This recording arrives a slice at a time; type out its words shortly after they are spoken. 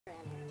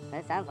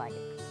That sounds like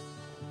it.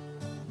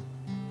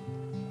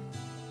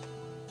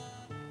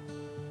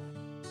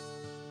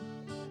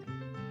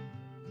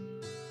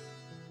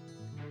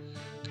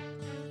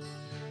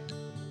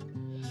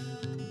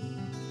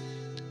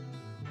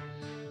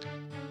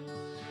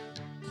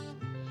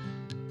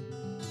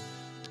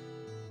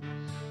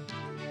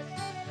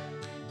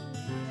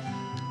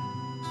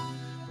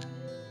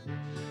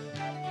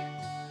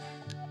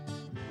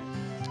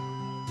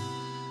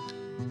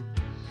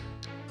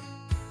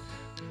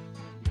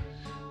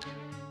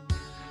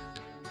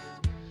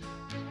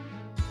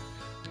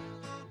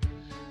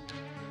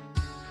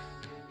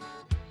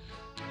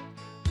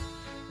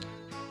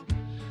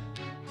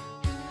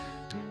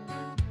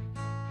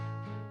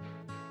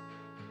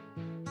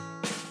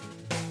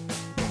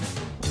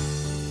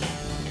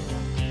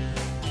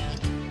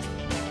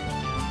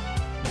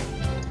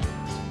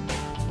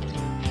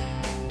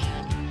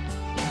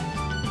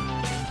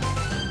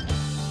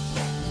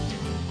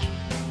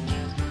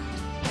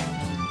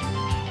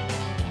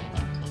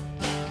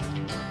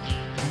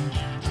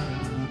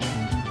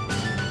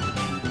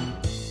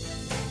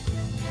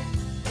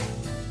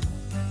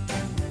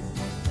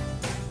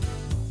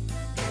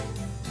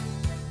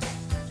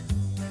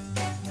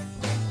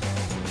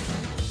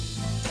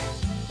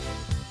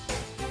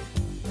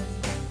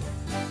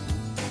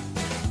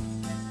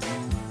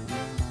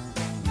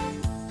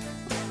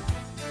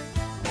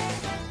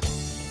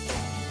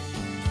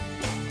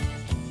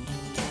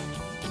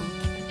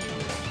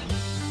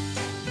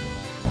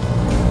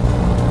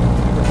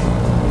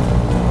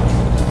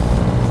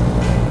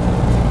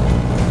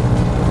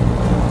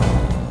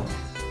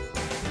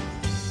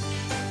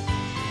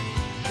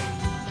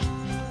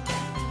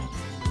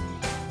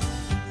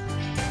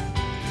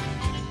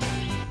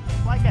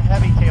 Like a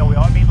heavy tail wheel.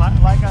 I mean,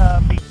 like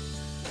a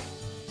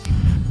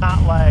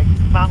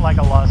not like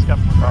a Luscombe.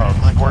 Oh,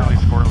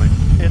 squirrely.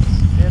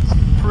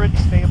 It's pretty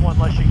stable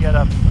unless you get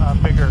a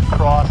bigger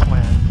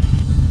crosswind.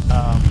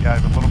 Yeah, I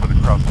have a little bit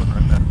of crosswind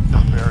right now.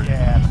 Just very.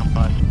 Yeah, not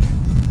much.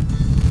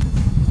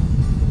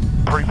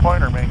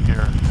 3-point or main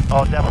gear?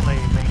 Oh, definitely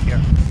main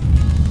gear.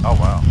 Oh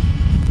wow.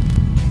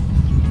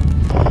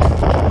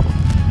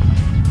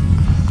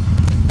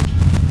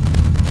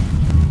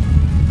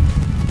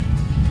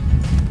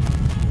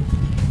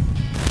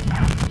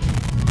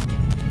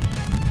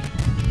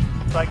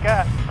 Like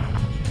that.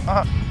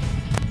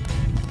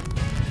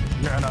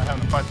 You're not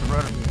having to fight the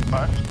rudder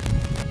much.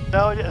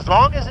 No, as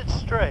long as it's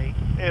straight,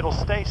 it'll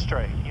stay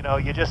straight. You know,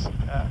 you just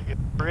you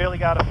really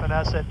got to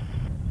finesse it,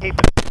 keep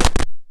it.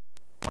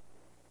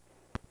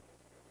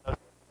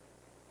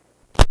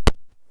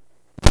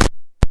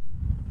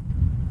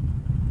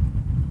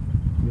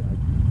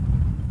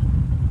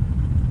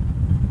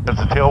 Does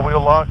the tail wheel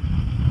lock?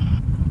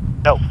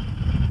 No,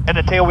 and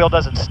the tail wheel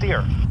doesn't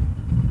steer.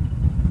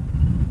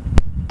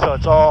 So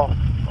it's all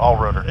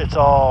rudder. It's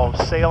all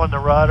sail in the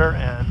rudder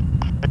and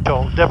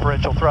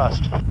differential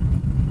thrust.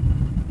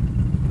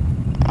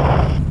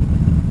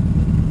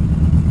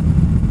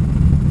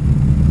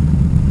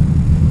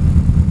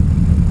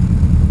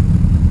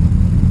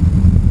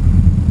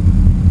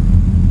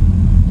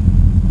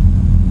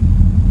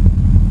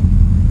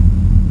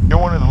 You're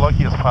one of the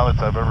luckiest pilots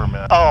I've ever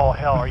met. Oh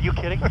hell, are you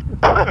kidding?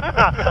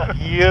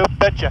 You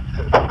betcha.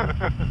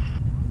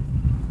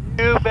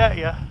 You bet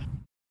ya.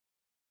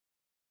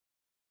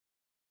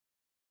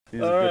 He's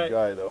a good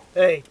guy, though.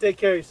 Hey, take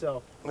care of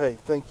yourself. Hey,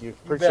 thank you. You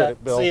Appreciate bet.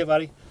 it, Bill. See you,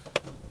 buddy.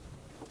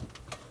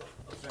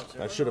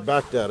 I should have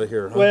backed out of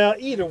here. Huh? Well,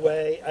 either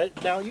way,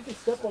 now you can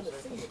step on the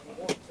seat if you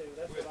want to.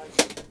 That's what I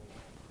do.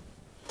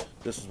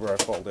 This is where I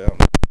fall down.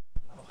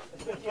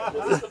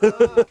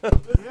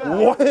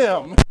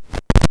 Wham!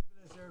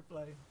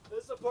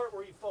 This is the part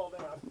where you fall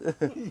down.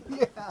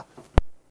 Yeah.